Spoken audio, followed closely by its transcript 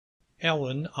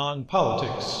Ellen on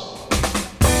Politics.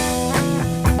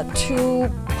 Two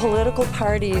political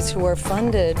parties who are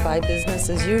funded by business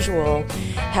as usual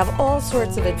have all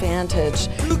sorts of advantage.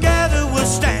 Together we'll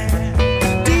stand,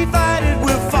 divided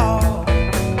we'll fall.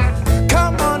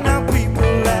 Come on now, people,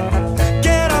 let's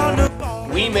get on the ball.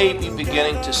 We may be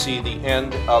beginning to see the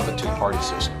end of the two-party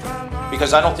system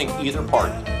because I don't think either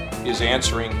party is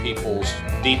answering people's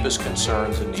deepest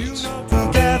concerns and needs.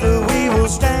 Together we will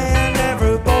stand,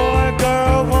 every boy,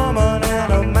 girl, woman,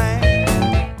 and a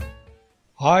man.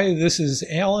 Hi, this is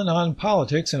Alan on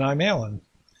Politics, and I'm Alan.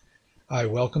 I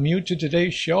welcome you to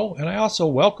today's show, and I also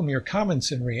welcome your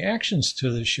comments and reactions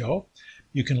to the show.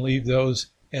 You can leave those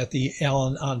at the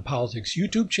Alan on Politics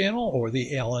YouTube channel or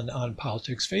the Alan on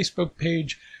Politics Facebook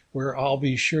page, where I'll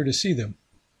be sure to see them.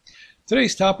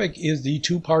 Today's topic is the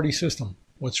two-party system.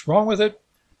 What's wrong with it,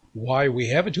 why we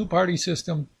have a two-party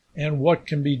system, and what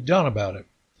can be done about it.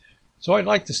 So I'd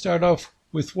like to start off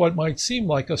with what might seem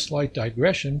like a slight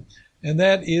digression, and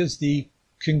that is the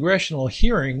congressional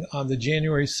hearing on the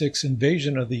January 6th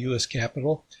invasion of the U.S.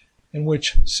 Capitol, in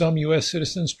which some U.S.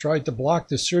 citizens tried to block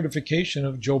the certification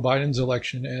of Joe Biden's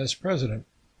election as president.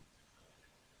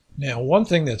 Now, one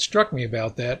thing that struck me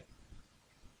about that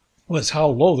was how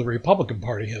low the Republican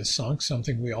Party has sunk,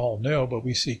 something we all know, but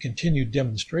we see continued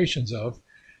demonstrations of.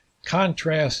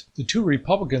 Contrast the two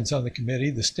Republicans on the committee,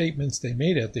 the statements they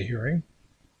made at the hearing,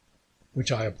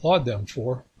 which I applaud them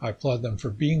for. I applaud them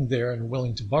for being there and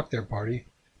willing to buck their party.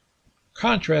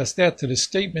 Contrast that to the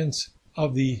statements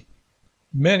of the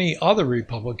many other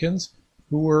Republicans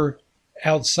who were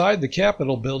outside the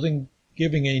Capitol building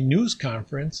giving a news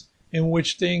conference in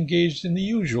which they engaged in the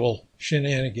usual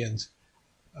shenanigans.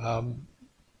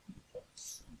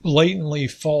 Blatantly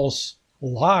false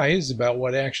lies about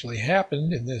what actually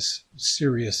happened in this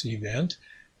serious event,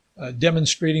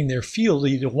 demonstrating their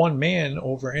fealty to one man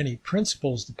over any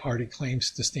principles the party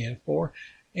claims to stand for,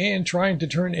 and trying to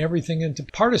turn everything into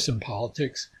partisan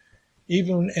politics,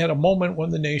 even at a moment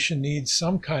when the nation needs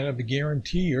some kind of a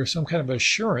guarantee or some kind of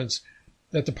assurance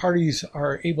that the parties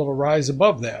are able to rise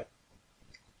above that.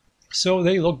 So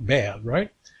they look bad, right?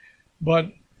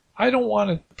 But I don't want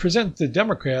to present the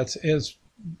Democrats as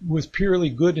with purely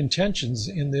good intentions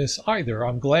in this either.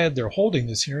 I'm glad they're holding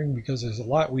this hearing because there's a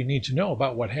lot we need to know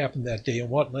about what happened that day and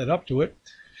what led up to it.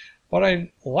 But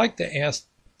I'd like to ask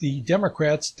the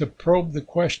Democrats to probe the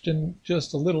question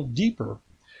just a little deeper,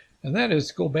 and that is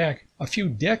to go back a few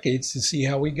decades to see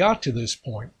how we got to this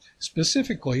point.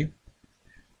 Specifically,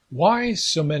 why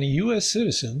so many U.S.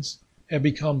 citizens have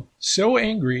become so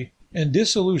angry and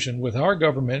disillusioned with our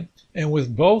government and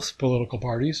with both political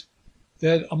parties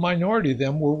that a minority of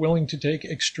them were willing to take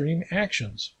extreme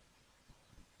actions.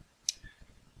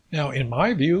 Now, in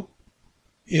my view,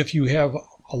 if you have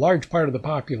a large part of the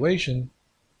population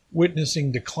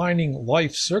witnessing declining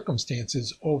life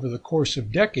circumstances over the course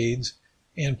of decades,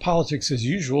 and politics as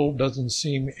usual doesn't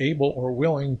seem able or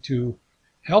willing to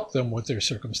help them with their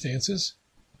circumstances,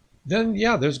 then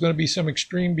yeah, there's going to be some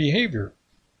extreme behavior.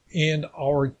 And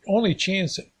our only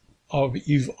chance of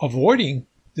avoiding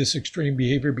this extreme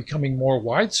behavior becoming more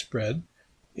widespread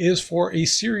is for a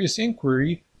serious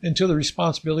inquiry into the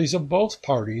responsibilities of both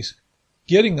parties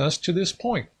getting us to this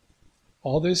point.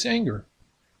 All this anger,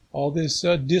 all this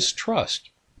distrust.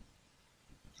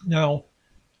 Now,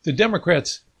 the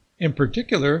Democrats in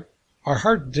particular are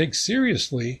hard to take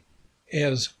seriously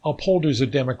as upholders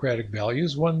of democratic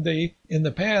values when they, in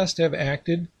the past, have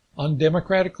acted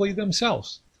undemocratically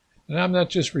themselves. And I'm not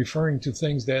just referring to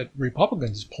things that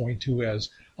Republicans point to as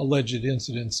alleged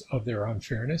incidents of their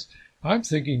unfairness. I'm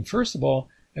thinking, first of all,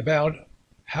 about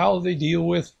how they deal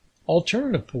with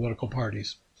alternative political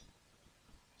parties.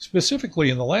 Specifically,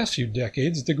 in the last few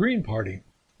decades, the Green Party.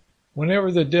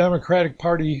 Whenever the Democratic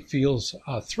Party feels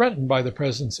threatened by the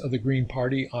presence of the Green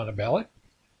Party on a ballot,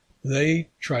 they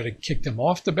try to kick them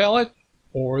off the ballot,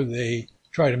 or they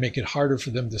try to make it harder for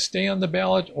them to stay on the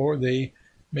ballot, or they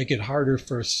make it harder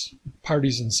for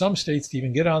parties in some states to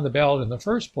even get on the ballot in the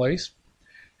first place,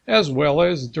 as well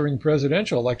as during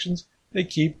presidential elections, they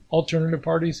keep alternative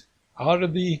parties out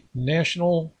of the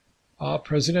national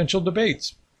presidential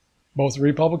debates. Both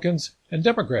Republicans and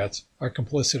Democrats are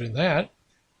complicit in that.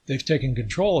 They've taken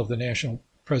control of the national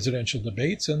presidential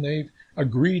debates, and they've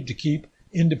agreed to keep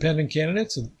independent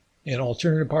candidates and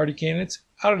alternative party candidates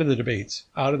out of the debates,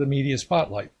 out of the media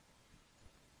spotlight.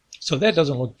 So that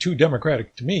doesn't look too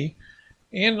democratic to me.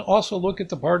 And also look at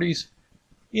the party's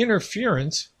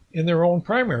interference in their own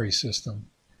primary system.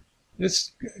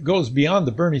 This goes beyond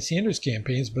the Bernie Sanders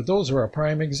campaigns, but those are a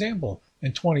prime example.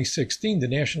 In 2016, the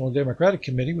National Democratic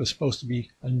Committee was supposed to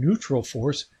be a neutral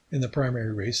force in the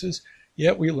primary races,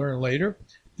 Yet we learn later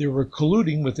they were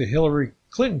colluding with the Hillary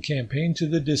Clinton campaign to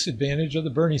the disadvantage of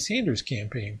the Bernie Sanders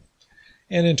campaign.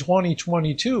 And in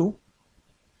 2022,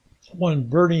 when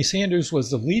Bernie Sanders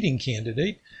was the leading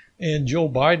candidate and Joe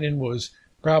Biden was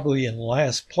probably in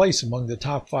last place among the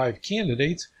top 5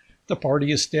 candidates, the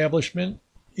party establishment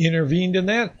intervened in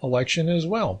that election as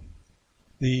well.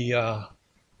 The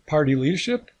party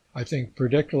leadership, I think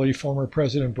particularly former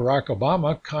President Barack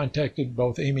Obama, contacted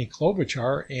both Amy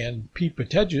Klobuchar and Pete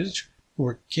Buttigieg, who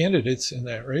were candidates in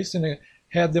that race, and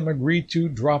had them agree to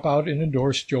drop out and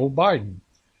endorse Joe Biden.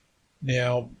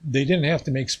 Now, they didn't have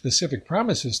to make specific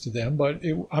promises to them, but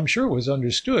I'm sure it was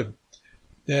understood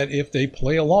that if they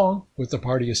play along with the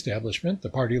party establishment, the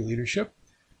party leadership,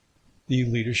 the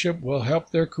leadership will help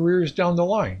their careers down the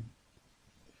line.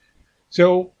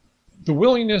 So the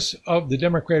willingness of the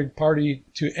Democratic Party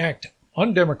to act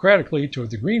undemocratically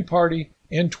toward the Green Party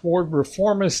and toward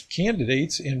reformist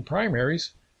candidates in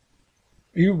primaries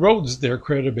erodes their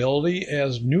credibility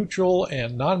as neutral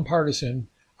and nonpartisan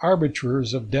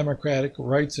arbiters of democratic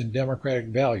rights and democratic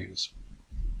values.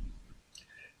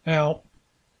 Now,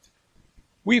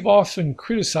 we've often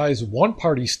criticized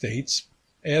one-party states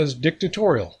as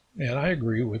dictatorial, and I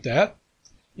agree with that.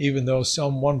 Even though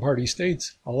some one-party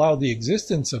states allow the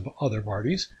existence of other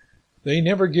parties, they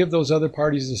never give those other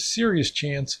parties a serious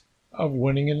chance of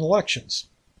winning in elections.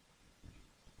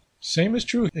 Same is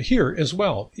true here as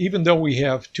well. Even though we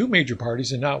have 2 major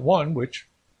parties and not one, which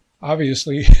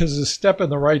obviously is a step in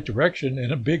the right direction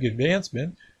and a big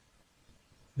advancement,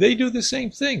 they do the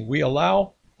same thing. We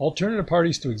allow alternative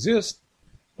parties to exist,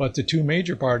 but the 2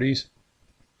 major parties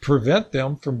prevent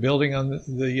them from building on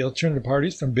the alternative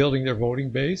parties from building their voting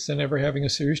base and ever having a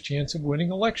serious chance of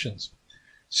winning elections.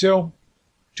 So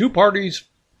 2 parties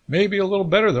may be a little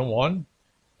better than one,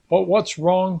 but what's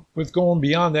wrong with going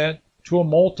beyond that to a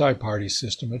multi-party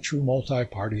system, a true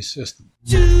multi-party system?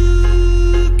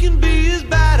 2 can be as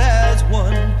bad as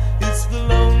 1. It's the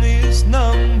loneliest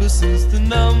number since the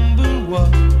number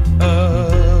 1.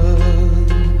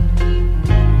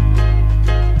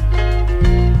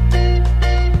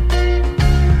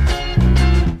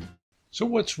 So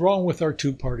what's wrong with our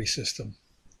 2-party system?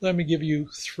 Let me give you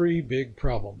 3 big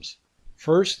problems.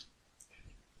 First,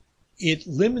 it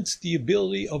limits the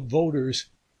ability of voters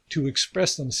to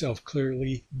express themselves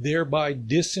clearly, thereby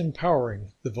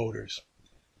disempowering the voters.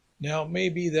 Now, it may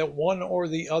be that one or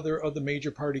the other of the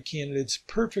major party candidates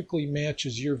perfectly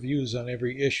matches your views on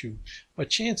every issue,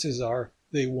 but chances are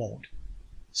they won't.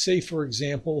 Say, for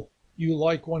example, you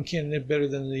like one candidate better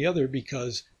than the other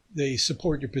because they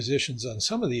support your positions on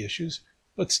some of the issues,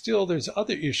 but still there's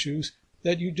other issues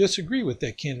that you disagree with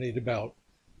that candidate about.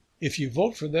 If you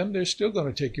vote for them, they're still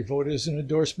going to take your vote as an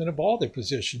endorsement of all their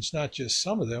positions, not just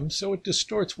some of them, so it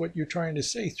distorts what you're trying to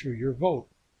say through your vote.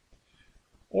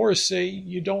 Or say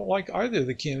you don't like either of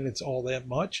the candidates all that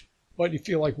much, but you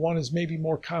feel like one is maybe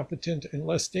more competent and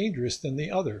less dangerous than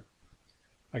the other.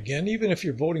 Again, even if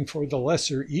you're voting for the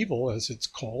lesser evil, as it's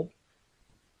called,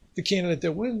 the candidate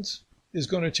that wins is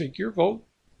going to take your vote,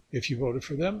 if you voted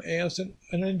for them, as an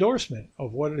endorsement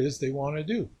of what it is they want to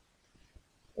do.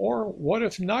 Or what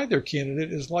if neither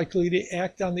candidate is likely to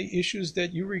act on the issues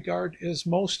that you regard as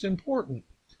most important?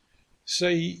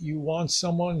 Say you want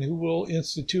someone who will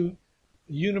institute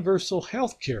universal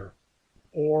health care,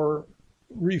 or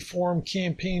reform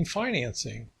campaign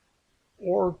financing,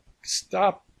 or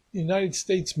stop United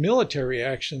States military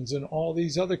actions in all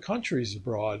these other countries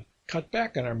abroad, cut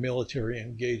back on our military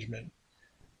engagement.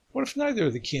 What if neither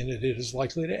of the candidate is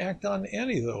likely to act on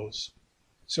any of those?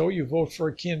 So you vote for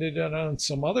a candidate on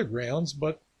some other grounds,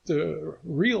 but the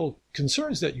real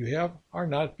concerns that you have are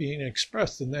not being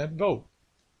expressed in that vote.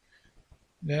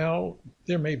 Now,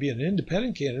 there may be an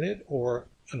independent candidate or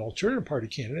an alternative party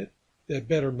candidate that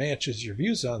better matches your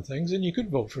views on things, and you could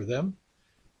vote for them,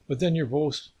 but then your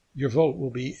vote will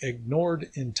be ignored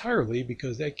entirely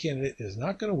because that candidate is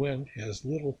not going to win, has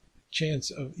little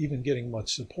chance of even getting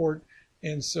much support,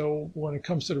 and so when it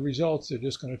comes to the results, they're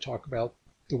just going to talk about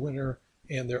the winner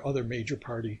and their other major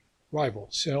party rival.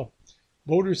 So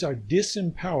voters are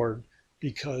disempowered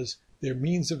because their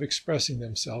means of expressing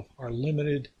themselves are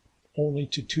limited only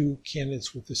to 2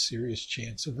 candidates with a serious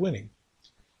chance of winning.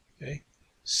 Okay.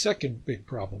 Second big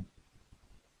problem.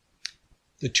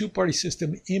 The 2-party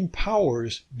system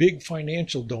empowers big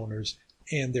financial donors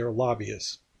and their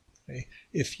lobbyists. Okay.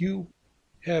 If you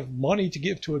have money to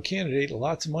give to a candidate,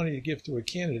 lots of money to give to a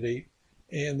candidate,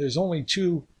 and there's only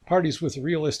 2 parties with a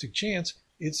realistic chance,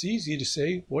 it's easy to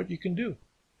say what you can do.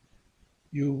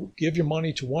 You give your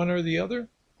money to one or the other,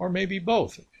 or maybe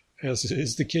both. As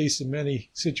is the case in many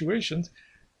situations,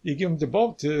 you give them to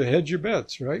both to hedge your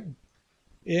bets, right?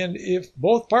 And if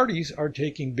both parties are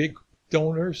taking big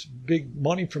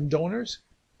money from donors,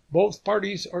 both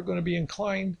parties are going to be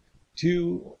inclined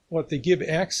to they give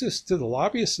access to the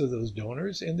lobbyists of those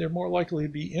donors, and they're more likely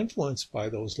to be influenced by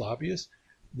those lobbyists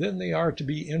than they are to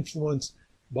be influenced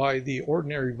by the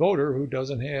ordinary voter who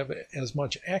doesn't have as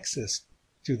much access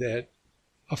to that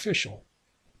official.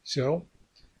 So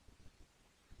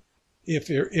if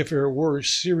there were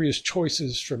serious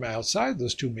choices from outside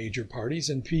those two major parties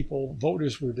and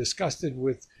voters were disgusted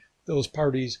with those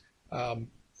parties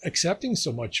accepting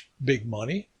so much big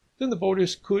money, then the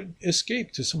voters could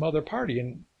escape to some other party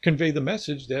and convey the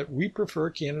message that we prefer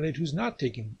a candidate who's not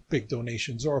taking big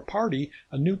donations, or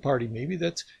a new party maybe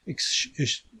that's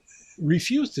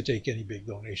refused to take any big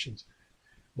donations.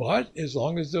 But as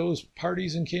long as those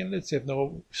parties and candidates have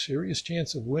no serious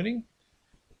chance of winning,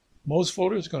 most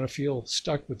voters are going to feel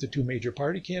stuck with the two major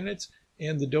party candidates,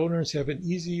 and the donors have an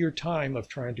easier time of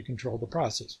trying to control the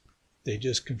process. They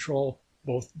just control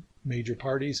both major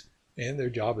parties, and their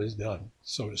job is done,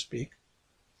 so to speak.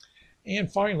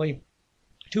 And finally,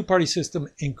 two-party system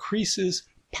increases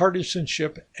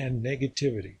partisanship and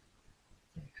negativity.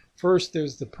 First,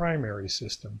 there's the primary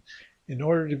system. In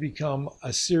order to become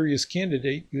a serious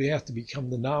candidate, you have to become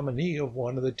the nominee of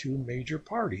one of the two major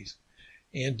parties.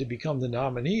 And to become the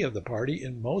nominee of the party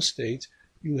in most states,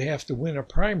 you have to win a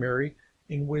primary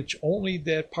in which only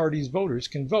that party's voters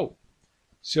can vote.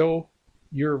 So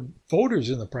your voters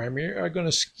in the primary are going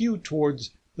to skew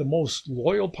towards the most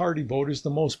loyal party voters, the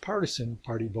most partisan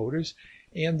party voters,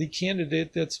 and the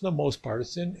candidate that's the most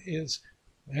partisan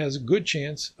has a good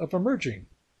chance of emerging.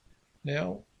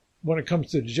 Now, when it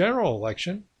comes to the general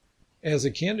election, as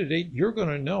a candidate, you're going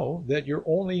to know that your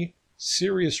only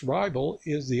serious rival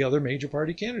is the other major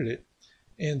party candidate.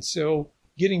 And so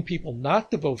getting people not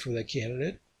to vote for that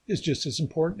candidate is just as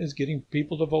important as getting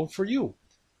people to vote for you.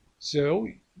 So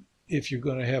if you're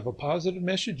going to have a positive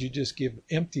message, you just give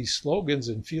empty slogans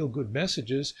and feel-good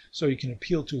messages so you can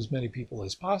appeal to as many people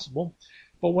as possible.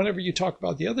 But whenever you talk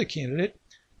about the other candidate,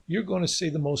 you're going to say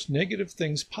the most negative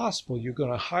things possible. You're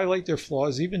going to highlight their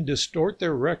flaws, even distort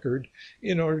their record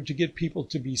in order to get people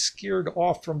to be scared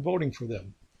off from voting for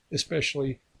them,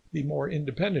 especially the more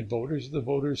independent voters, the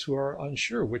voters who are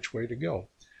unsure which way to go.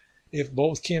 If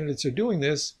both candidates are doing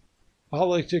this,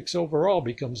 politics overall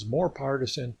becomes more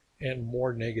partisan and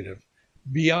more negative.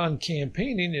 Beyond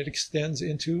campaigning, it extends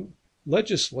into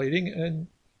legislating and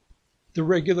the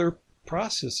regular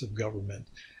process of government,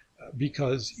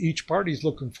 because each party is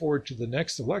looking forward to the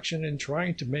next election and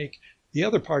trying to make the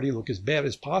other party look as bad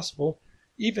as possible,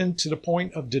 even to the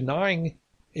point of denying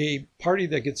a party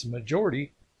that gets a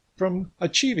majority from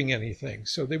achieving anything,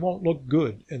 so they won't look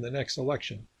good in the next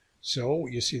election. So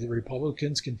you see the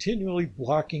Republicans continually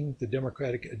blocking the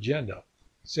Democratic agenda.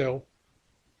 So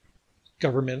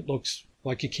government looks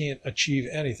like it can't achieve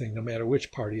anything no matter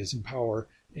which party is in power,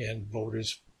 and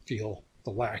voters feel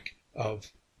the lack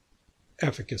of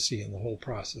efficacy in the whole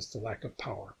process, the lack of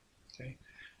power. Okay?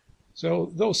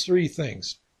 So those three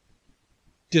things: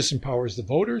 disempowers the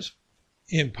voters,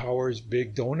 empowers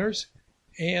big donors,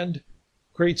 and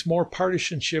creates more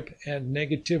partisanship and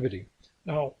negativity.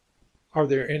 Now, are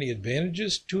there any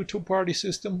advantages to a two-party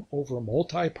system over a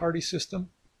multi-party system?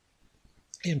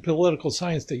 In political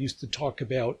science, they used to talk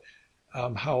about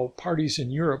how parties in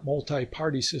Europe,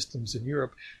 multi-party systems in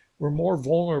Europe, were more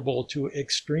vulnerable to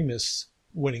extremists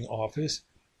winning office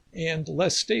and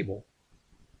less stable.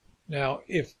 Now,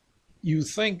 if you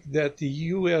think that the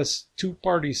U.S.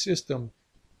 two-party system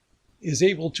is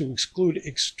able to exclude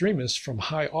extremists from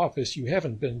high office, you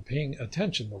haven't been paying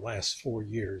attention the last 4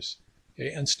 years.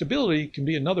 Okay? And stability can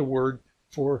be another word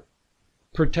for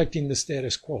protecting the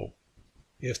status quo.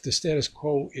 If the status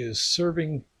quo is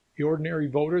serving the ordinary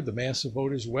voter, the mass of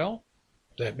voters well,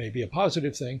 that may be a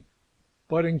positive thing.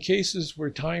 But in cases where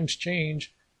times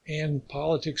change and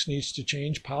politics needs to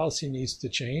change, policy needs to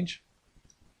change,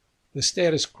 the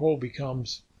status quo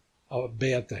becomes a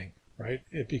bad thing, right?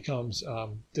 It becomes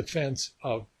defense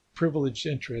of privileged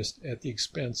interest at the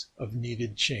expense of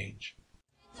needed change.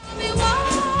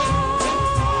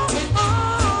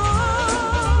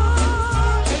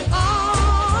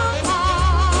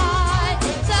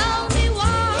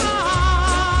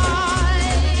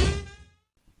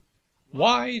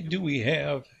 Why do we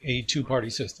have a two-party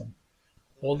system?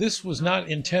 Well, this was not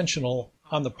intentional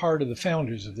on the part of the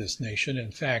founders of this nation.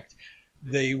 In fact,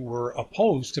 they were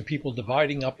opposed to people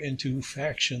dividing up into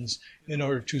factions in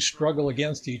order to struggle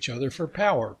against each other for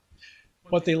power.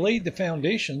 But they laid the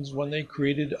foundations when they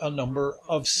created a number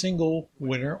of single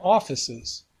winner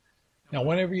offices. Now,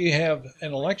 whenever you have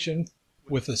an election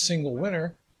with a single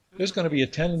winner, there's going to be a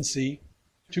tendency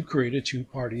to create a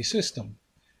two-party system.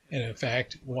 And in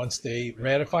fact, once they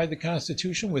ratified the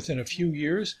Constitution, within a few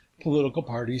years, political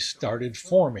parties started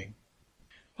forming.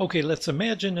 Okay, let's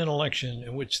imagine an election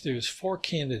in which there's 4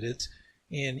 candidates,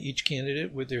 and each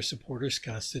candidate with their supporters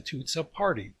constitutes a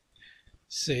party.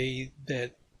 Say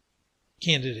that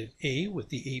candidate A with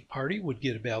the A party would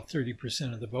get about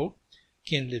 30% of the vote.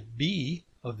 Candidate B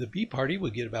of the B party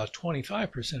would get about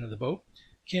 25% of the vote.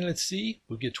 Candidate C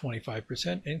would get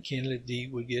 25%, and candidate D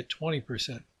would get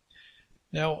 20%.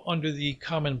 Now, under the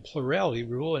common plurality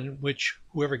rule, in which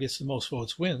whoever gets the most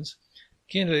votes wins,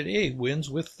 candidate A wins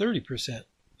with 30%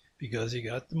 because he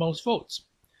got the most votes.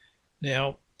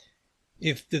 Now,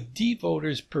 if the D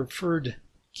voters preferred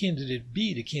candidate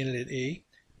B to candidate A,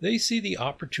 they see the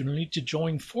opportunity to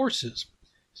join forces.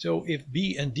 So if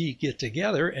B and D get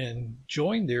together and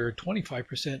join their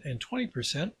 25% and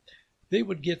 20%, they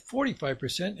would get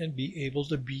 45% and be able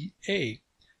to beat A.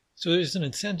 So there's an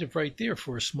incentive right there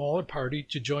for a smaller party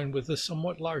to join with a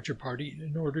somewhat larger party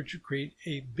in order to create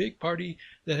a big party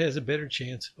that has a better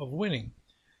chance of winning.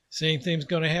 Same thing's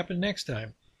going to happen next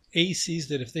time. A sees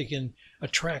that if they can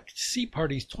attract C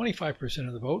party's 25%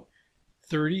 of the vote,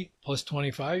 30 plus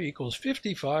 25 equals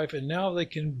 55, and now they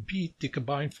can beat the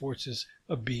combined forces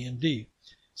of B and D.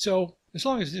 So as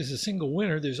long as there's a single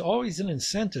winner, there's always an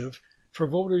incentive for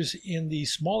voters in the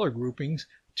smaller groupings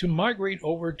to migrate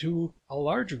over to a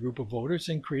larger group of voters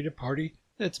and create a party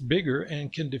that's bigger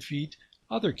and can defeat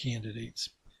other candidates.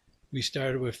 We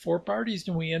started with 4 parties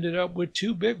and we ended up with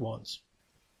 2 big ones.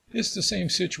 It's the same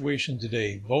situation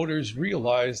today. Voters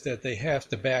realize that they have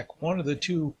to back one of the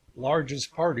 2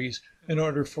 largest parties in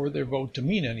order for their vote to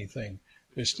mean anything.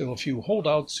 There's still a few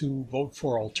holdouts who vote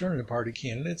for alternative party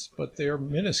candidates, but they're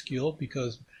minuscule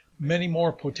because many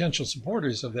more potential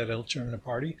supporters of that alternative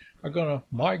party are going to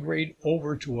migrate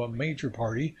over to a major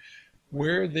party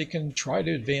where they can try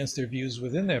to advance their views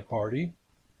within that party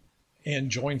and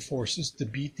join forces to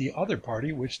beat the other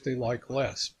party, which they like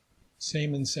less.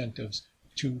 Same incentives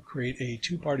to create a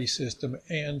 2-party system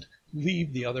and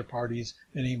leave the other parties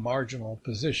in a marginal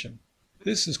position.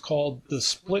 This is called the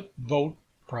split vote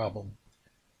problem.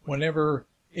 Whenever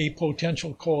a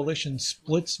potential coalition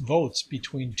splits votes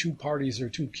between 2 parties or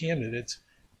 2 candidates,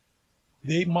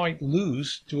 they might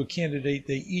lose to a candidate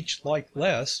they each like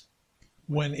less,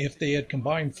 when if they had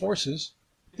combined forces,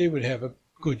 they would have a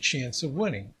good chance of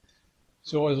winning.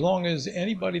 So as long as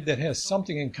anybody that has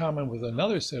something in common with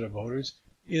another set of voters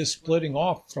is splitting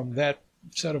off from that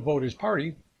set of voters'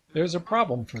 party, there's a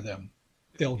problem for them.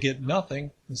 They'll get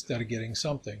nothing instead of getting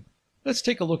something. Let's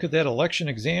take a look at that election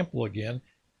example again.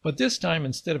 But this time,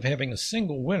 instead of having a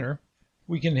single winner,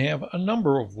 we can have a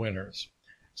number of winners.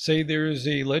 Say there is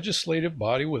a legislative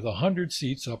body with 100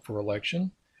 seats up for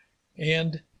election,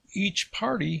 and each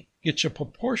party gets a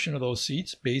proportion of those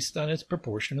seats based on its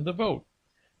proportion of the vote.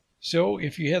 So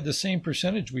if you had the same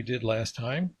percentage we did last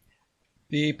time,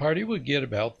 the A party would get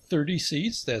about 30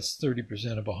 seats, that's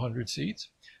 30% of 100 seats.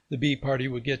 The B party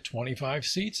would get 25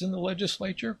 seats in the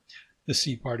legislature. The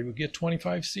C party would get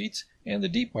 25 seats, and the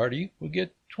D party would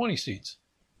get 20 seats.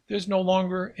 There's no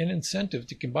longer an incentive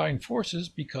to combine forces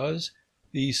because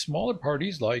the smaller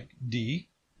parties like D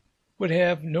would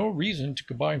have no reason to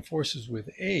combine forces with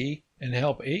A and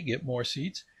help A get more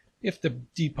seats if the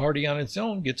D party on its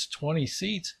own gets 20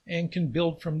 seats and can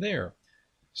build from there.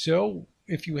 So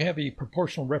if you have a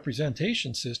proportional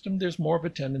representation system, there's more of a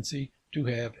tendency to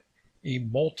have a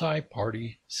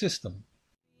multi-party system.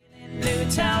 Blue,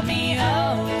 tell me,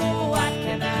 oh, what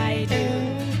can I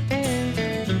do?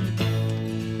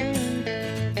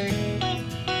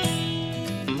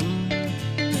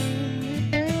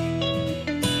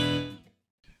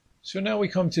 So now we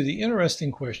come to the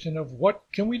interesting question of what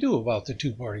can we do about the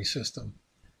 2-party system?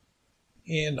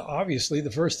 And obviously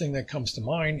the first thing that comes to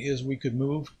mind is we could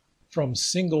move from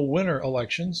single winner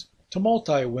elections to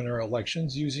multi-winner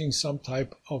elections using some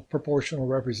type of proportional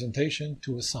representation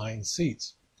to assign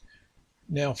seats.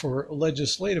 Now, for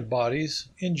legislative bodies,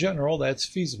 in general, that's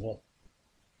feasible.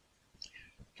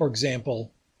 For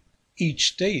example,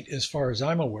 each state, as far as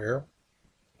I'm aware,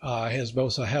 has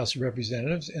both a House of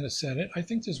Representatives and a Senate. I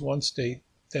think there's one state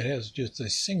that has just a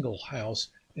single House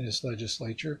in its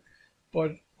legislature,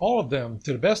 but all of them,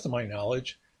 to the best of my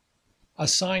knowledge,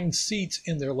 assign seats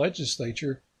in their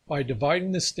legislature by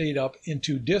dividing the state up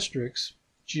into districts,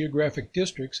 geographic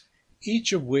districts,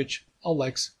 each of which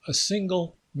elects a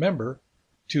single member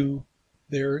to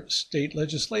their state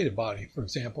legislative body. For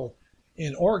example,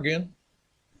 in Oregon,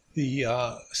 the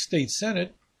state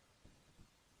Senate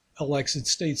elects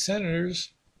its state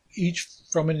senators, each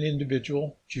from an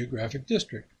individual geographic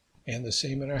district, and the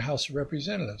same in our House of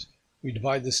Representatives. We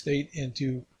divide the state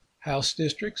into House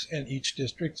districts, and each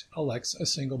district elects a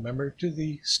single member to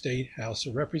the state House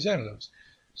of Representatives.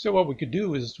 So what we could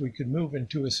do is we could move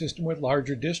into a system with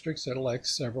larger districts that elect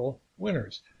several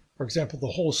winners. For example, the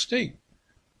whole state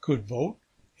could vote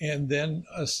and then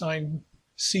assign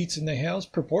seats in the House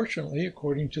proportionally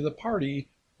according to the party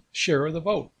share of the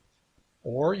vote.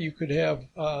 Or you could have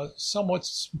somewhat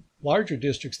larger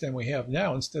districts than we have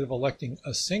now. Instead of electing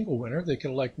a single winner, they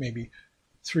could elect maybe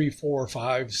 3, 4,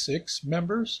 5, 6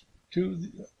 members to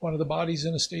one of the bodies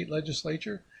in a state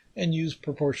legislature and use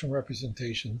proportional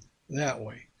representation that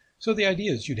way. So the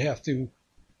idea is you'd have to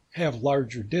have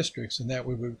larger districts, and that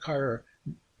would require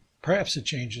perhaps a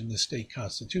change in the state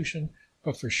constitution,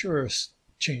 but for sure a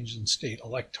change in state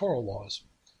electoral laws.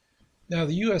 Now,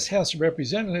 the U.S. House of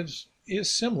Representatives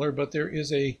is similar, but there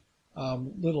is a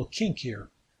little kink here.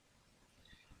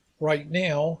 Right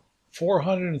now,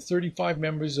 435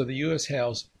 members of the U.S.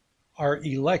 House are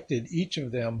elected, each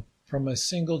of them from a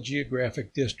single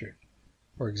geographic district.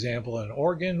 For example, in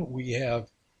Oregon, we have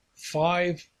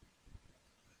 5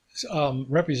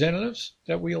 representatives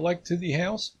that we elect to the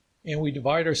House, and we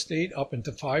divide our state up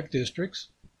into 5 districts,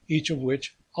 each of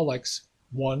which elects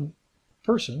 1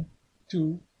 person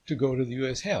to go to the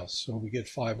U.S. House. So we get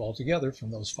 5 altogether from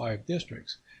those 5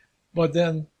 districts. But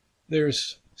then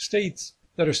there's states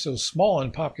that are so small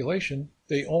in population,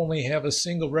 they only have a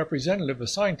single representative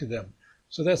assigned to them.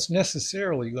 So that's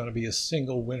necessarily going to be a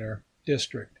single winner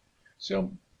district.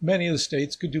 So many of the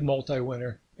states could do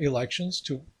multi-winner elections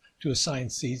to assign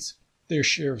seats, their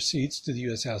share of seats to the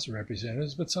U.S. House of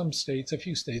Representatives, but some states, a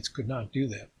few states, could not do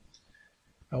that.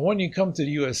 Now, when you come to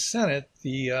the U.S. Senate,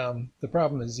 the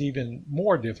problem is even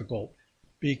more difficult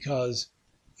because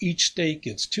each state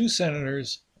gets 2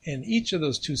 senators, and each of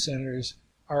those 2 senators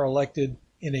are elected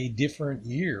in a different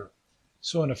year.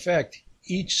 So in effect,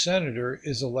 each senator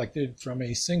is elected from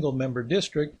a single member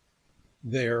district,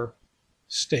 their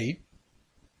state,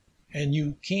 and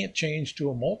you can't change to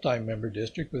a multi-member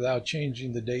district without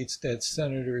changing the dates that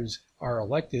senators are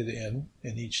elected in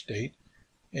each state.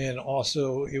 And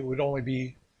also, it would only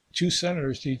be 2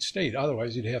 senators to each state.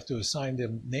 Otherwise, you'd have to assign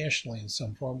them nationally in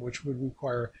some form, which would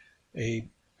require a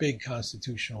big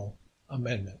constitutional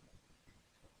amendment.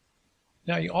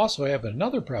 Now, you also have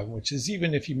another problem, which is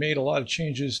even if you made a lot of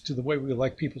changes to the way we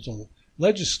elect people to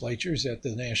legislatures at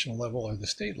the national level or the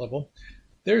state level,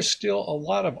 there's still a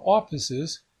lot of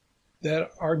offices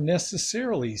that are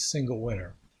necessarily single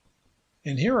winner.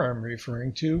 And here I'm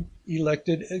referring to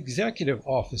elected executive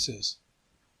offices.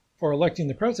 For electing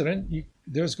the president,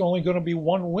 there's only going to be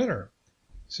 1 winner.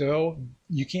 So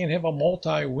you can't have a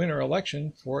multi-winner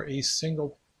election for a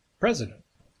single president.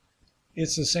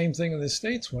 It's the same thing in the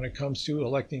states when it comes to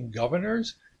electing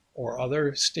governors or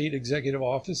other state executive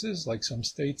offices. Like some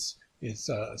states, it's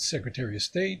Secretary of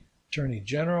State, Attorney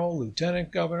General,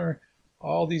 Lieutenant Governor,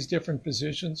 all these different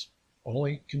positions.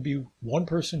 Only can be 1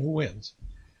 person who wins.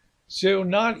 So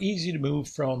not easy to move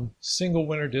from single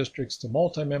winner districts to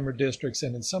multi-member districts,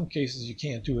 and in some cases you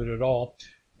can't do it at all.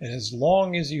 And as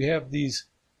long as you have these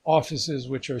offices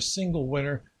which are single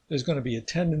winner, there's going to be a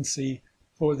tendency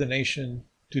for the nation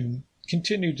to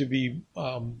continue to be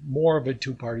more of a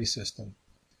 2-party system.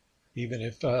 Even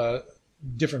if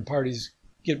different parties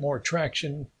get more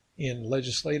traction in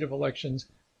legislative elections,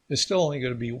 there's still only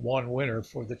going to be 1 winner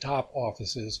for the top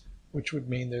offices, which would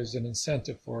mean there's an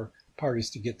incentive for parties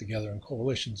to get together in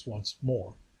coalitions once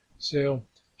more. So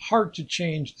hard to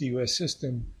change the U.S.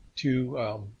 system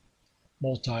to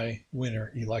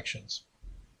multi-winner elections.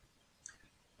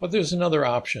 But there's another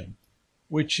option,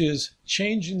 which is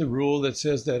changing the rule that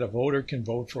says that a voter can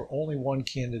vote for only 1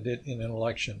 candidate in an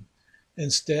election.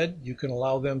 Instead, you can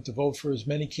allow them to vote for as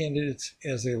many candidates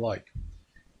as they like.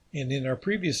 And in our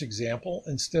previous example,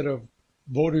 instead of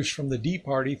voters from the D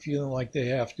party feeling like they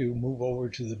have to move over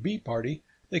to the B party,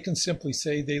 they can simply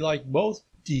say they like both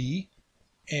D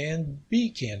and B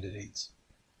candidates.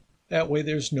 That way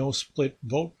there's no split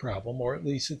vote problem, or at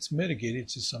least it's mitigated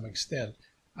to some extent.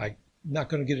 I'm not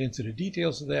going to get into the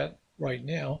details of that right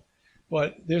now,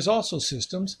 but there's also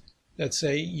systems that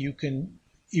say you can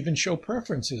even show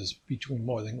preferences between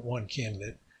more than 1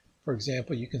 candidate. For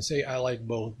example, you can say I like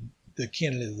both the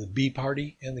candidate of the B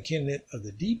party and the candidate of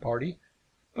the D party,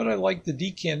 but I like the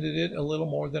D candidate a little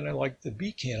more than I like the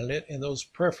B candidate, and those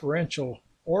preferential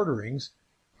orderings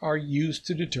are used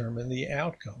to determine the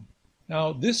outcome.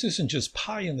 Now, this isn't just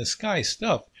pie-in-the-sky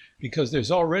stuff, because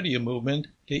there's already a movement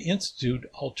to institute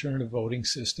alternative voting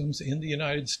systems in the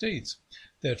United States.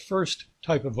 That first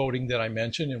type of voting that I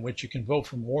mentioned, in which you can vote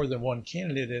for more than 1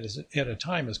 candidate at a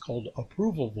time, is called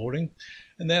approval voting,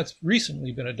 and that's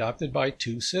recently been adopted by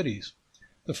 2 cities.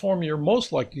 The form you're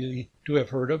most likely to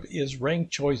have heard of is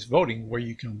ranked choice voting, where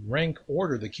you can rank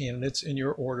order the candidates in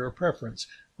your order of preference.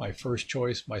 My first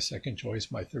choice, my second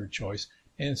choice, my third choice,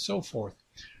 and so forth.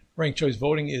 Ranked choice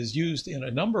voting is used in a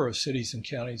number of cities and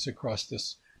counties across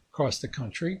the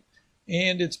country,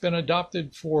 and it's been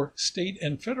adopted for state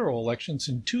and federal elections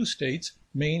in 2 states,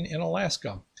 Maine and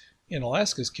Alaska. In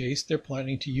Alaska's case, they're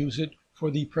planning to use it for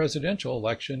the presidential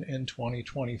election in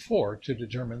 2024 to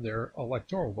determine their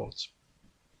electoral votes.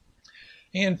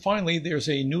 And finally, there's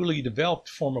a newly developed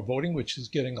form of voting which is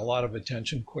getting a lot of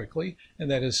attention quickly, and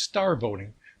that is star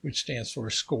voting, which stands for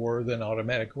score then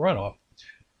automatic runoff.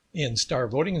 In star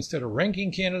voting, instead of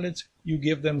ranking candidates, you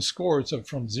give them scores of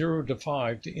from 0 to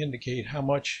 5 to indicate how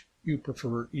much you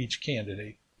prefer each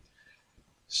candidate.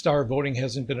 Star voting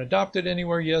hasn't been adopted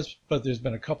anywhere yet, but there's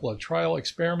been a couple of trial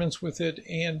experiments with it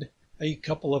and a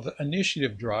couple of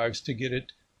initiative drives to get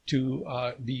it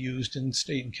to be used in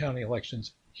state and county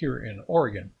elections here in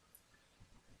Oregon.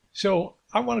 So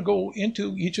I want to go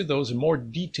into each of those in more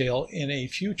detail in a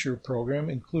future program,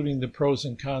 including the pros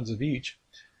and cons of each.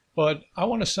 But I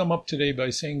want to sum up today by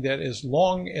saying that as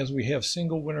long as we have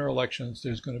single winner elections,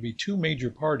 there's going to be 2 major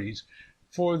parties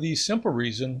for the simple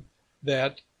reason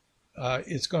that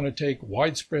it's going to take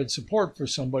widespread support for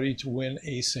somebody to win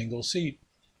a single seat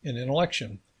in an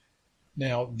election.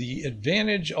 Now, the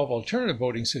advantage of alternative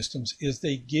voting systems is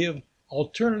they give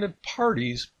alternative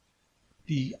parties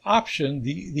the option,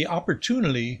 the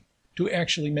opportunity to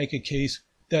actually make a case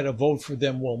that a vote for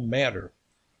them will matter,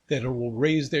 that it will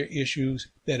raise their issues,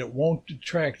 that it won't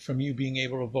detract from you being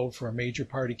able to vote for a major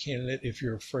party candidate if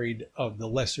you're afraid of the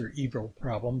lesser evil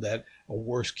problem that a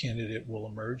worse candidate will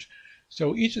emerge.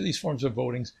 So each of these forms of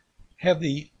voting have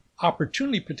the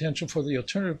opportunity potential for the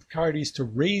alternative parties to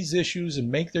raise issues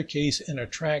and make their case and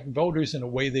attract voters in a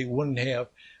way they wouldn't have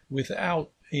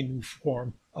without a new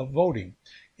form of voting.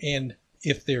 And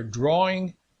if they're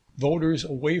drawing voters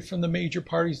away from the major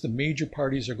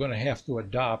parties are going to have to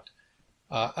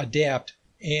adapt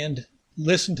and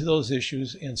listen to those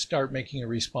issues and start making a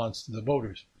response to the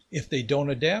voters. If they don't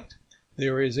adapt,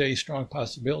 there is a strong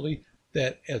possibility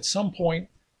that at some point,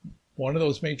 one of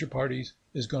those major parties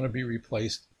is going to be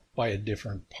replaced by a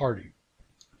different party.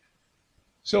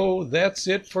 So that's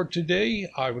it for today.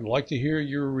 I would like to hear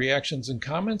your reactions and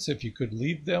comments. If you could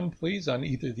leave them, please, on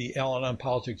either the Al-Anon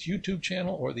Politics YouTube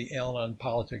channel or the Al-Anon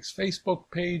Politics Facebook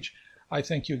page. I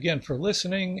thank you again for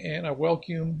listening, and I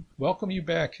welcome you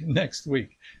back next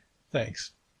week.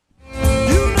 Thanks. You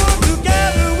know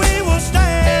together